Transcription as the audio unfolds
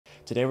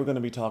Today we're going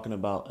to be talking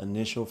about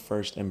initial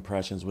first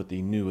impressions with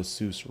the new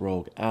Asus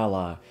ROG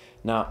Ally.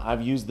 Now,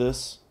 I've used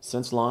this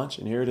since launch,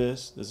 and here it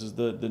is. This is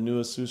the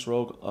new Asus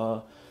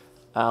ROG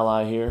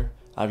Ally here.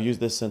 I've used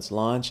this since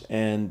launch,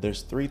 and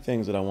there's three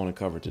things that I want to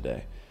cover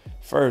today.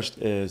 First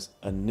is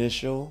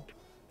initial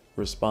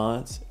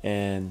response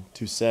and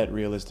to set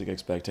realistic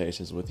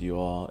expectations with you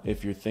all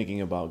if you're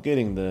thinking about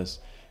getting this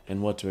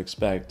and what to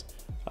expect.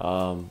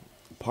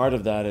 Part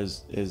of that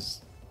is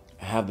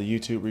have the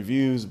YouTube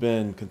reviews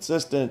been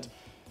consistent,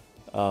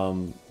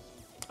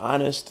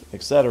 honest,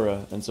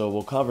 etc. And so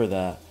we'll cover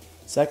that.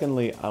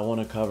 Secondly, I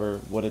want to cover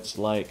what it's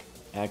like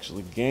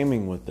actually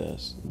gaming with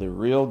this, the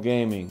real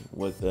gaming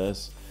with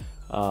this.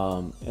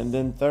 And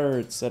then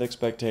third, set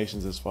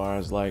expectations as far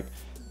as like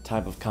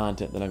type of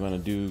content that I'm going to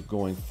do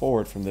going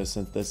forward from this,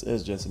 since this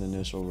is just an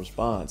initial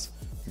response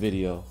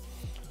video.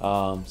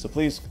 So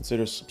please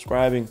consider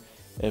subscribing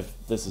if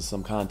this is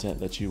some content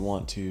that you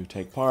want to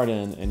take part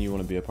in and you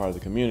want to be a part of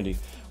the community.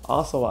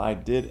 Also, I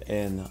did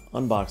an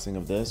unboxing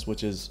of this,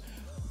 which is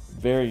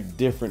very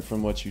different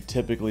from what you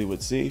typically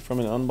would see from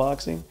an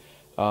unboxing.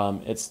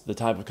 It's the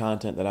type of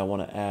content that I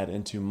want to add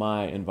into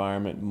my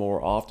environment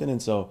more often,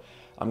 and so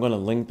I'm going to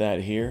link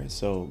that here.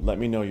 So let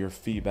me know your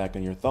feedback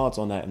and your thoughts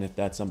on that, and if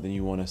that's something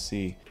you want to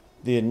see.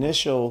 The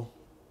initial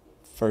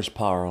first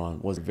power on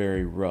was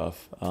very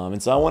rough,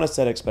 and so I want to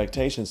set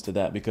expectations to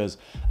that, because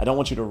I don't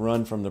want you to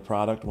run from the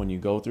product when you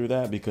go through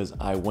that, because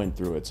I went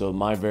through it. So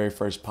my very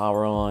first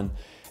power on,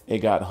 it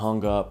got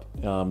hung up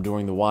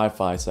during the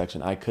Wi-Fi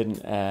section. I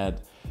couldn't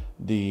add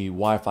the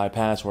Wi-Fi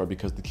password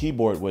because the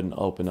keyboard wouldn't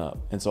open up,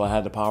 and so I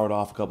had to power it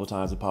off a couple of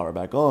times to power it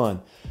back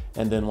on.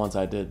 And then once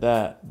I did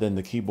that, then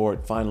the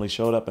keyboard finally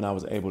showed up and I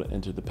was able to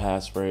enter the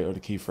passphrase or the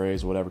key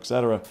phrase, whatever,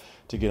 etc.,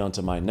 to get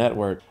onto my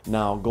network.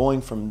 Now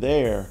going from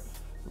there,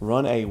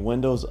 run a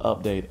Windows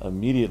update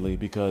immediately,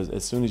 because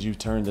as soon as you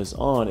turn this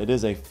on, it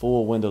is a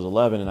full Windows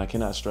 11, and I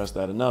cannot stress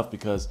that enough,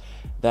 because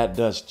that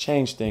does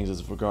change things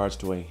as regards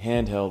to a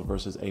handheld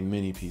versus a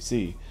mini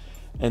PC.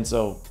 And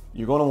so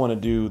you're going to want to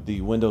do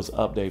the Windows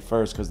update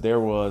first, because there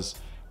was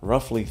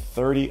roughly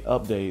 30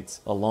 updates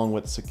along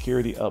with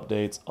security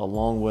updates,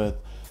 along with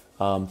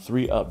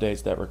 3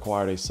 updates that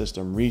required a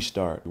system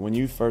restart. When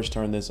you first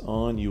turn this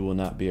on, you will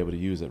not be able to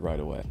use it right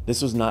away.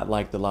 This was not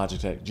like the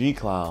Logitech G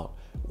Cloud.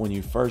 When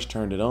you first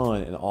turned it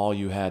on and all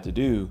you had to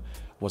do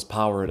was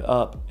power it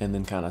up and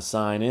then kind of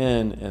sign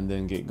in and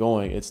then get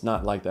going. It's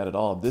not like that at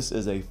all. This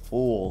is a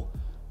full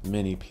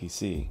mini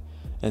PC.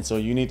 And so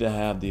you need to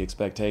have the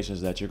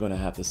expectations that you're going to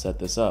have to set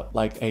this up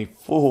like a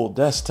full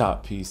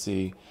desktop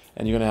PC,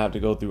 and you're going to have to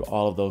go through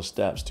all of those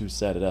steps to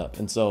set it up.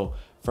 And so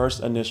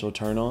first initial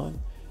turn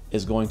on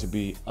is going to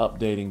be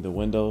updating the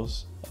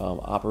Windows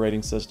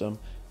operating system,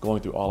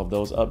 going through all of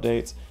those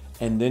updates.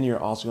 And then you're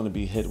also going to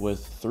be hit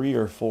with 3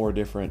 or 4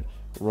 different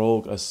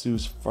ROG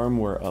Asus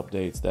firmware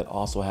updates that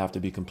also have to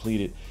be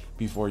completed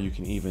before you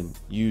can even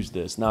use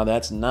this. Now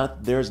there's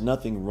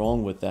nothing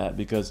wrong with that,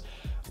 because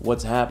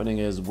what's happening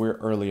is we're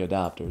early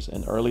adopters,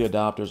 and early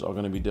adopters are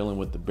going to be dealing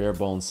with the bare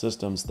bones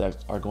systems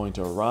that are going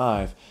to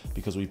arrive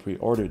because we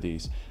pre-ordered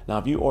these. Now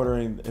if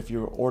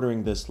you're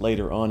ordering this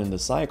later on in the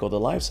cycle, the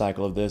life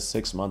cycle of this,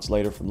 6 months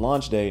later from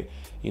launch date,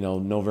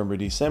 November,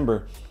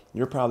 December,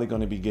 you're probably going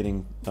to be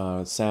getting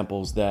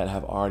samples that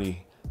have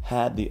already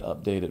had the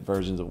updated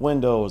versions of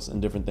Windows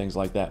and different things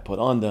like that put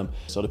on them.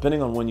 So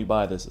depending on when you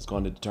buy this, it's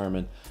going to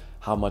determine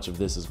how much of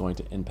this is going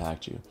to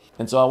impact you.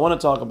 And so I want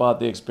to talk about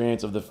the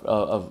experience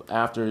of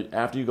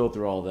after you go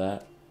through all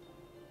that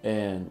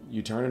and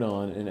you turn it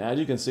on. And as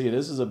you can see,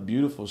 this is a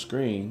beautiful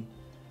screen.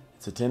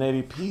 It's a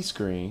 1080p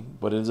screen,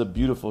 but it is a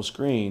beautiful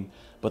screen.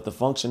 But the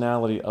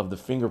functionality of the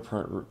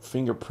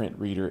fingerprint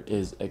reader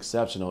is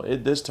exceptional.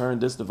 This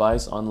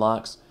device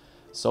unlocks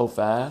so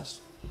fast.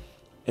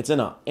 It's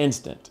in an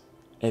instant.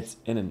 It's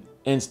in an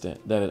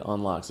instant that it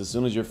unlocks. As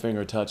soon as your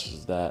finger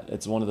touches that,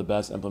 it's one of the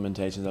best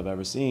implementations I've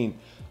ever seen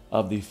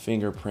of the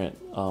fingerprint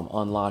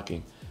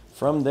unlocking.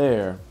 From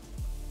there,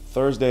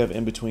 Thursday of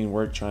in between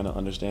work trying to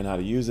understand how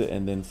to use it,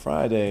 and then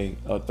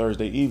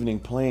Thursday evening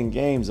playing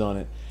games on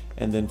it,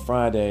 and then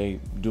Friday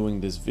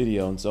doing this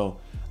video. And so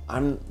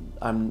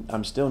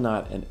I'm still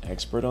not an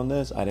expert on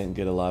this. I didn't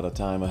get a lot of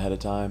time ahead of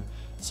time.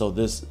 So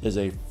this is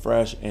a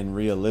fresh and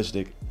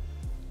realistic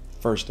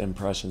first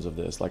impressions of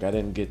this. Like, I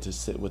didn't get to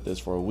sit with this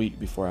for a week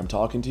before I'm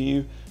talking to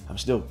you. I'm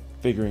still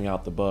figuring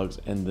out the bugs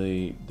and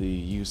the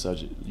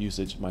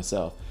usage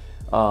myself.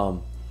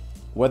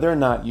 Whether or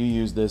not you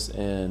use this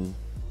in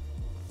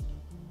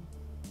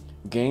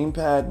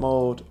gamepad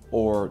mode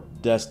or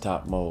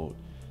desktop mode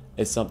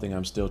is something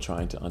I'm still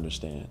trying to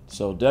understand.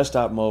 So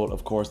desktop mode,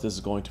 of course, this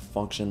is going to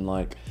function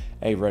like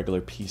a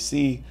regular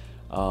PC,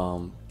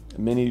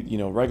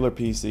 regular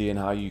PC, and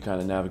how you kind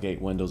of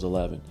navigate Windows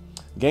 11.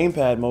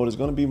 Gamepad mode is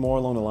going to be more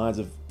along the lines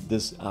of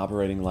this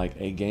operating like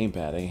a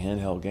gamepad, a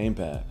handheld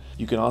gamepad.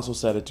 You can also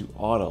set it to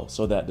auto,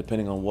 so that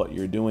depending on what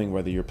you're doing,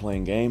 whether you're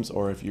playing games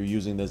or if you're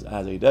using this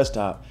as a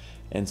desktop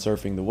and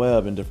surfing the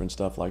web and different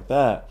stuff like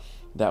that,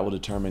 that will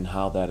determine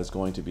how that is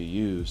going to be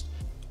used.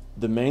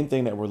 the main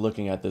thing that we're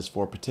looking at this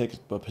for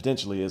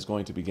potentially is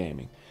going to be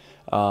gaming.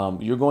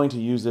 You're going to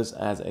use this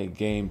as a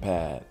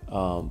gamepad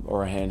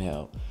or a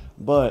handheld,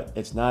 but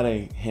it's not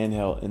a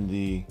handheld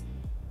in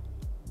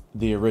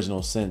the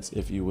original sense,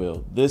 if you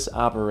will. This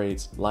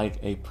operates like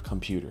a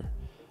computer.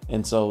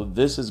 And so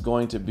this is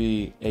going to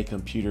be a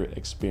computer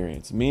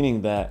experience,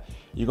 meaning that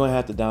you're going to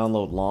have to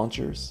download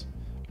launchers.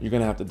 You're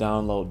going to have to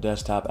download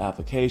desktop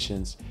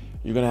applications.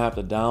 You're going to have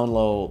to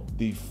download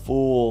the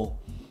full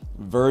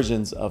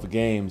versions of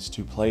games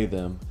to play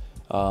them.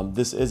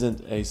 This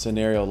isn't a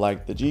scenario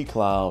like the G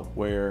Cloud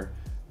where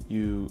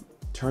you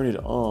turn it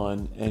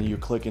on and you're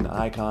clicking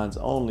icons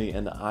only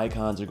and the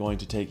icons are going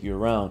to take you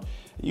around.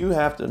 You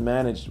have to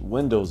manage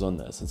Windows on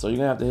this. And so you're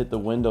going to have to hit the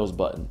Windows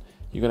button.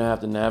 You're going to have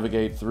to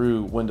navigate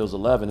through Windows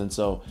 11. And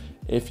so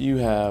if you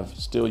have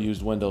still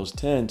used Windows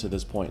 10 to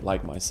this point,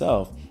 like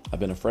myself, I've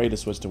been afraid to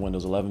switch to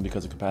Windows 11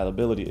 because of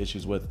compatibility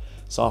issues with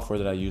software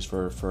that I use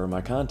for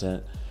my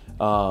content.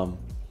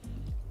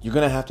 You're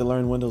going to have to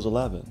learn Windows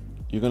 11.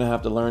 You're going to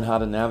have to learn how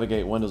to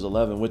navigate Windows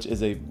 11, which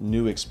is a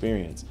new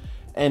experience.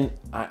 And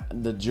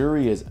the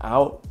jury is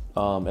out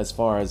as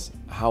far as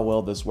how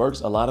well this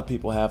works. A lot of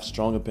people have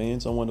strong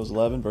opinions on Windows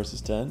 11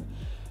 versus 10.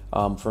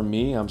 For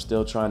me, I'm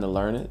still trying to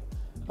learn it.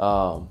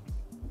 And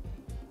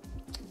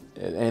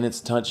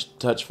it's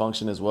touch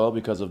function as well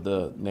because of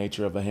the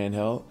nature of a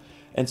handheld.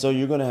 And so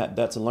you're going to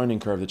that's a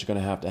learning curve that you're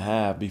going to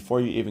have before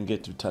you even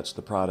get to touch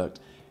the product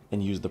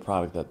and use the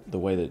product the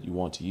way that you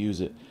want to use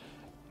it.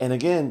 And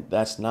again,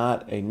 that's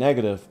not a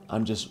negative.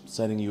 I'm just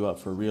setting you up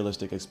for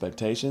realistic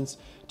expectations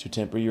to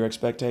temper your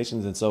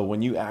expectations. And so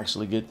when you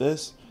actually get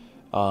this,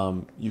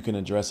 you can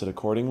address it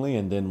accordingly.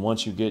 And then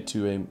once you get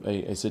to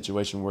a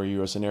situation where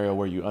you're a scenario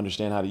where you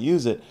understand how to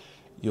use it,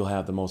 you'll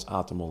have the most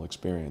optimal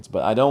experience.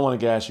 But I don't want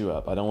to gas you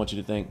up. I don't want you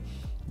to think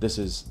this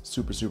is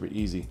super, super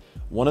easy.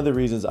 One of the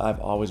reasons I've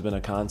always been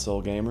a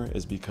console gamer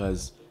is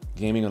because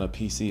gaming on a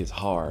PC is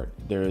hard.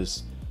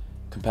 There's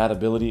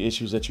compatibility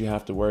issues that you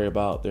have to worry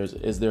about.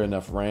 Is there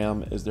enough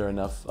RAM? Is there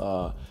enough,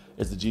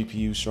 is the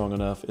GPU strong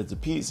enough? Is the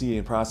PC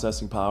and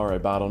processing power a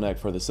bottleneck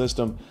for the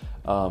system,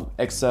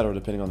 etc.,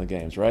 depending on the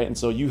games, right? And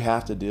so you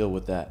have to deal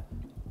with that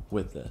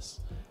with this.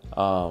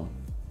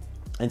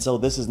 And so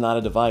this is not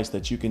a device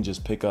that you can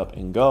just pick up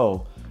and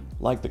go.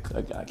 I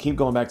keep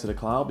going back to the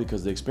cloud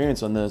because the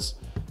experience on this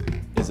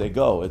is a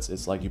go.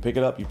 It's like you pick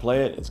it up, you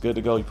play it, it's good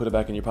to go. You put it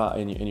back in your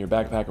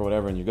backpack or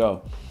whatever, and you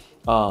go.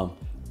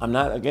 I'm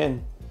not,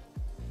 again,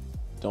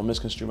 don't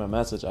misconstrue my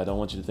message. I don't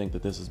want you to think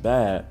that this is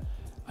bad.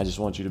 I just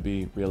want you to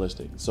be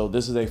realistic. So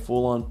this is a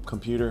full-on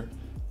computer,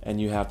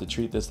 and you have to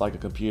treat this like a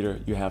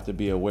computer. You have to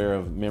be aware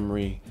of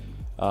memory,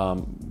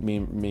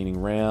 meaning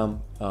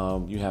RAM.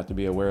 You have to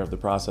be aware of the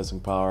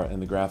processing power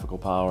and the graphical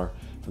power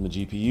from the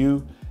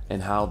GPU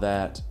and how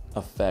that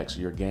affects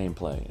your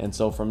gameplay. And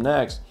so from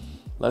next,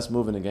 let's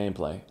move into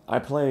gameplay. I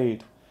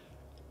played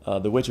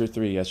The Witcher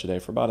 3 yesterday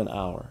for about an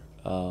hour,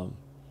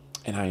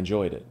 and I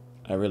enjoyed it.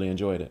 I really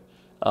enjoyed it.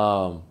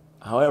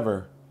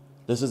 However,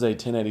 this is a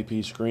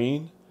 1080p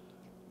screen,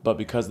 but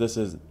because this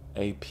is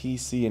a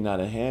PC and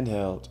not a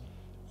handheld,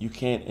 you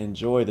can't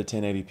enjoy the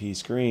 1080p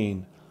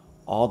screen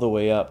all the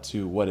way up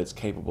to what it's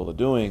capable of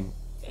doing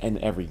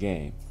in every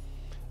game.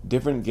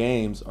 Different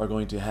games are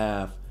going to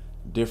have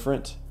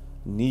different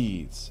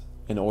needs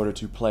in order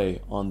to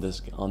play on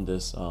this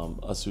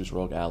Asus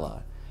ROG Ally.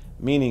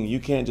 Meaning you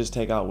can't just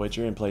take out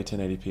Witcher and play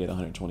 1080p at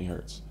 120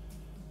 Hertz.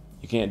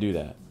 You can't do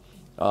that.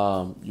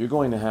 You're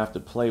going to have to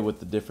play with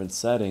the different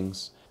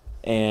settings.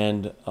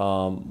 And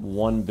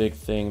one big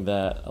thing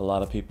that a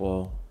lot of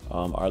people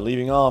are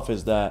leaving off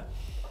is that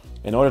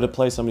in order to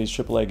play some of these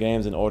AAA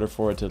games, in order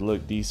for it to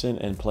look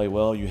decent and play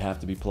well, you have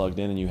to be plugged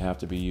in and you have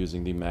to be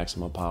using the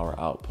maximum power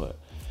output.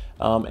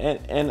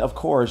 And of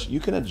course, you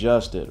can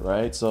adjust it,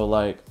 right? So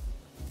like,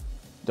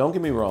 don't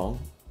get me wrong,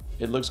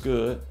 it looks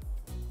good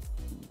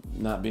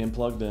not being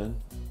plugged in,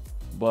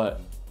 but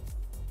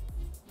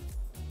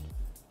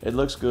it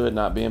looks good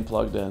not being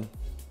plugged in.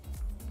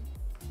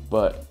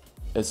 But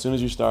as soon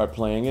as you start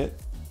playing it,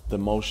 the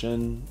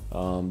motion,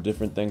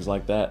 different things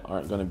like that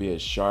aren't going to be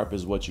as sharp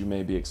as what you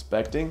may be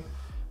expecting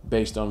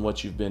based on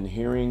what you've been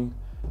hearing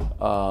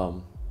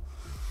from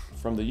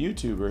the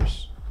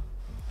YouTubers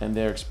and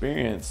their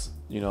experience.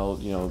 You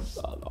know,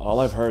 all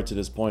I've heard to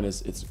this point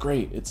is it's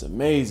great, it's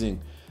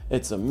amazing,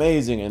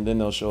 and then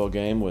they'll show a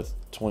game with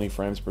 20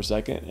 frames per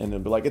second and they'll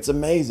be like, it's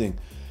amazing.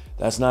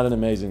 That's not an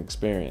amazing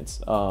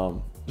experience.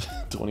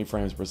 20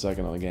 frames per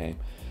second on a game,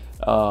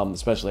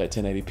 especially at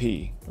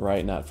 1080p,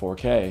 right? Not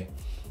 4K.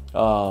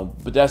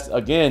 But that's,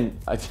 again,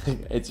 I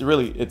think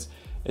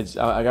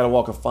I got to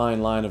walk a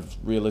fine line of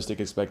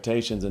realistic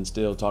expectations and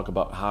still talk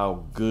about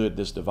how good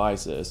this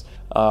device is.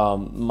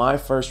 My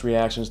first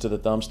reactions to the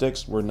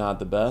thumbsticks were not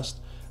the best.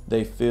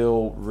 They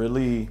feel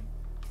really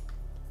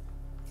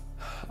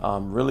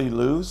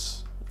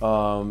loose,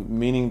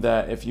 meaning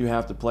that if you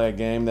have to play a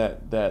game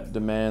that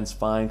demands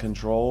fine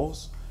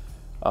controls,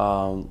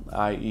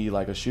 i.e.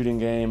 like a shooting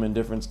game and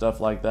different stuff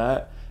like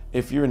that,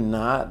 if you're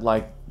not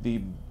like the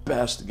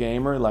best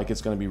gamer, like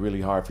it's going to be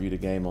really hard for you to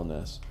game on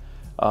this.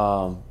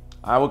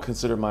 I would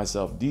consider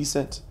myself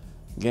decent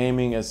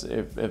gaming. As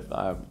if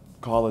I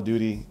Call of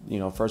Duty,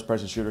 first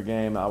person shooter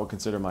game, I would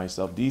consider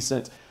myself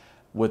decent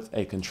with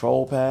a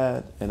control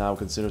pad, and I would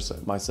consider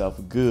myself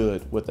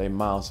good with a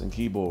mouse and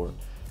keyboard.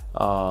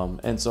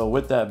 And so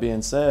with that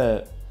being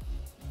said,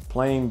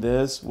 playing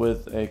this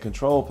with a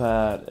control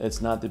pad, it's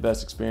not the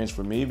best experience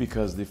for me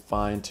because the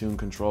fine-tuned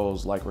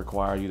controls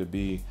require you to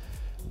be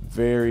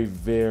very,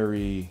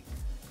 very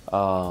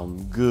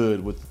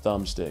good with the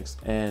thumbsticks.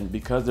 And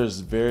because there's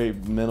very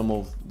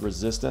minimal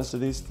resistance to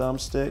these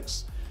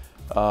thumbsticks,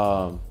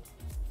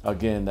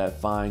 again, that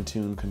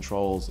fine-tuned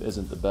controls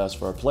isn't the best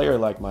for a player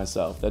like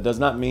myself. That does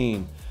not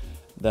mean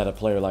that a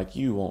player like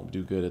you won't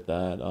do good at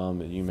that.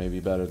 You may be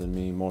better than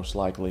me, most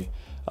likely.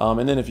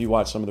 And then if you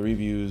watch some of the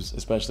reviews,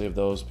 especially of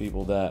those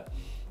people that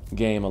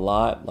game a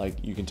lot,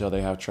 you can tell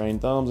they have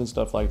trained thumbs and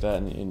stuff like that,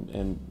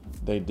 and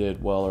they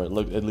did well, or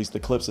at least the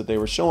clips that they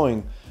were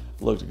showing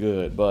looked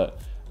good. But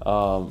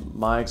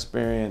my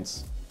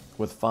experience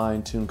with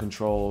fine-tuned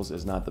controls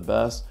is not the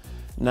best.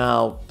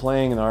 Now,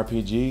 playing an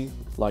RPG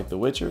like The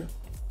Witcher,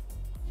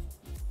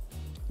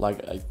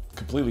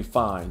 completely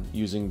fine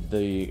using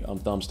the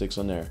thumbsticks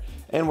on there.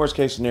 And worst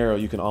case scenario,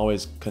 you can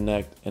always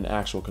connect an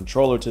actual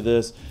controller to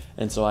this.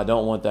 And so I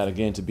don't want that,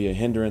 again, to be a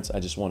hindrance. I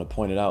just want to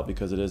point it out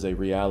because it is a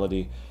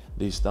reality.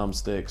 These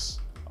thumbsticks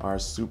are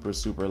super,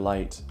 super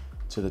light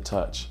to the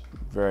touch.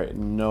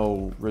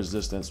 No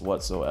resistance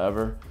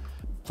whatsoever.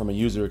 From a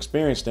user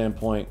experience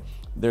standpoint,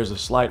 there's a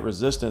slight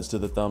resistance to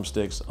the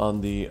thumbsticks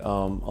on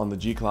the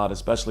G Cloud,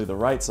 especially the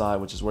right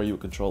side, which is where you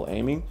would control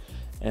aiming,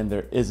 and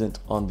there isn't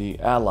on the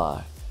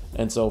Ally.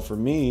 And so for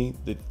me,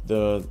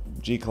 the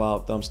G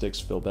Cloud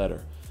thumbsticks feel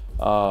better.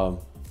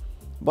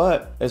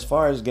 But as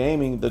far as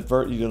gaming, the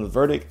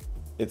verdict,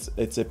 it's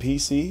a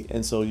PC,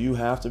 and so you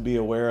have to be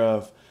aware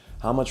of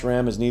how much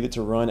RAM is needed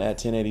to run at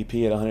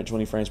 1080p at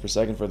 120 frames per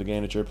second for the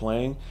game that you're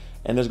playing.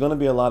 And there's going to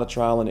be a lot of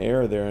trial and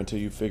error there until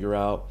you figure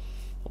out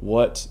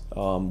what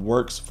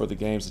works for the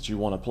games that you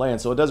want to play. And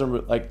so it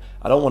doesn't,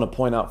 I don't want to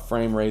point out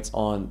frame rates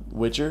on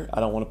Witcher. I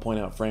don't want to point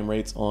out frame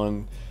rates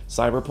on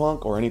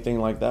Cyberpunk or anything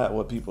like that,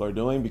 what people are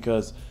doing,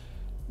 because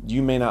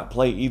you may not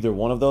play either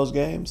one of those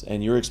games,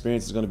 and your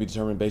experience is going to be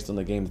determined based on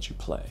the game that you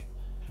play.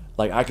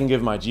 I can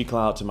give my G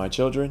Cloud to my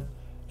children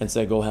and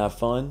say, go have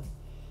fun,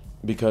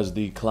 because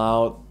the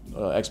cloud,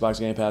 Xbox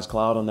Game Pass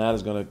Cloud on that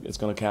it's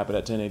gonna cap it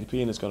at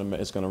 1080p, and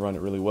it's gonna run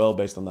it really well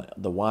based on the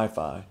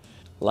Wi-Fi.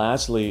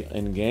 Lastly,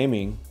 in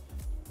gaming,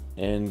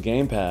 in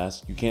Game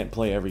Pass, you can't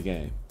play every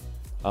game.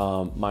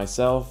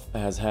 Myself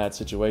has had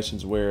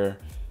situations where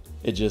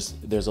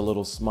there's a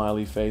little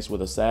smiley face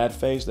with a sad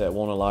face that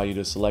won't allow you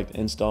to select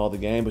install the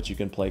game, but you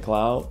can play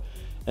cloud.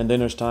 And then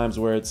there's times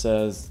where it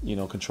says,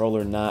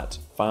 controller not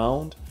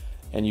found,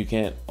 and you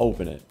can't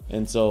open it.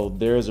 And so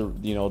there's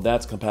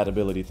that's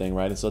compatibility thing,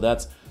 right? And so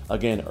that's,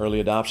 again, early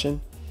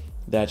adoption.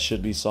 That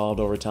should be solved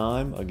over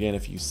time. Again,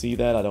 if you see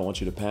that, I don't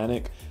want you to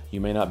panic.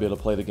 You may not be able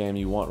to play the game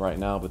you want right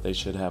now, but they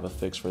should have a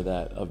fix for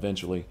that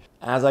eventually.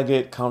 As I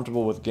get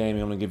comfortable with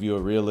gaming, I'm gonna give you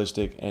a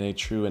realistic and a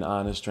true and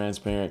honest,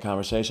 transparent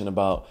conversation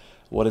about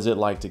what is it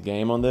like to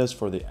game on this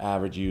for the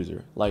average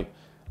user.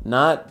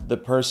 Not the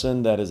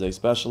person that is a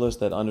specialist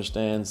that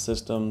understands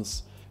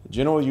systems,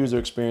 general user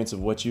experience of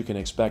what you can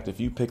expect if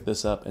you pick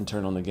this up and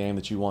turn on the game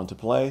that you want to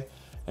play,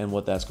 and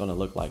what that's gonna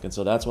look like. And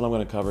so that's what I'm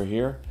gonna cover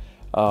here.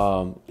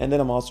 And then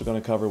I'm also going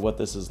to cover what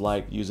this is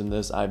like using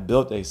this. I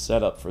built a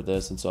setup for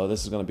this, and so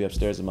this is going to be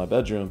upstairs in my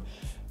bedroom,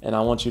 and I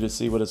want you to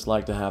see what it's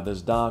like to have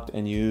this docked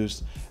and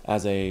used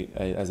as a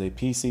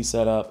PC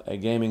setup, a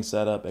gaming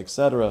setup,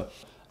 etc.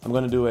 I'm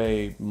going to do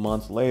a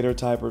month later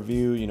type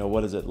review.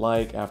 What is it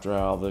like after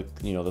all the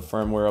the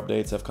firmware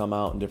updates have come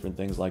out and different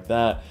things like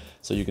that,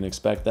 so you can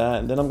expect that.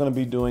 And then I'm going to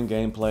be doing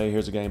gameplay.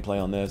 Here's a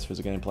gameplay on this, here's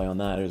a gameplay on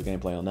that, here's a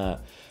gameplay on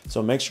that.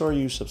 So make sure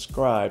you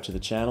subscribe to the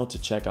channel to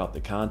check out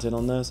the content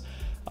on this.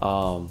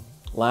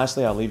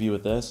 Lastly, I'll leave you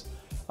with this.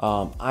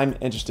 I'm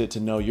interested to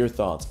know your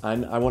thoughts.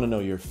 I want to know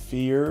your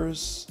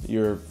fears,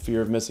 your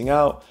fear of missing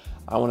out.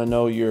 I want to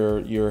know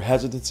your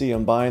hesitancy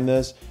on buying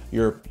this,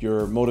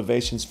 your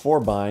motivations for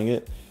buying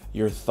it,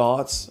 your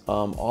thoughts.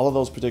 All of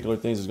those particular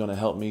things is going to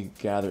help me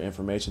gather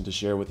information to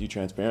share with you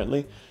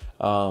transparently.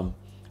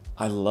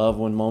 I love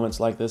when moments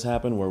like this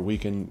happen where we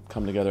can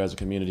come together as a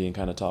community and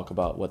kind of talk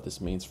about what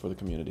this means for the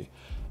community.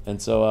 And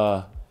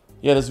so,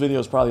 yeah, this video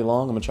is probably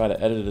long. I'm gonna try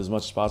to edit it as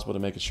much as possible to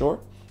make it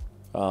short.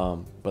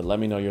 But let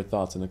me know your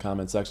thoughts in the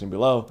comment section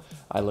below.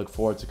 I look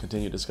forward to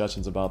continued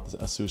discussions about the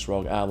Asus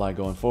ROG Ally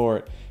going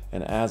forward.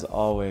 And as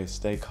always,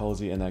 stay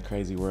cozy in that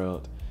crazy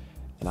world.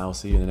 And I will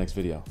see you in the next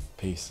video.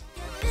 Peace.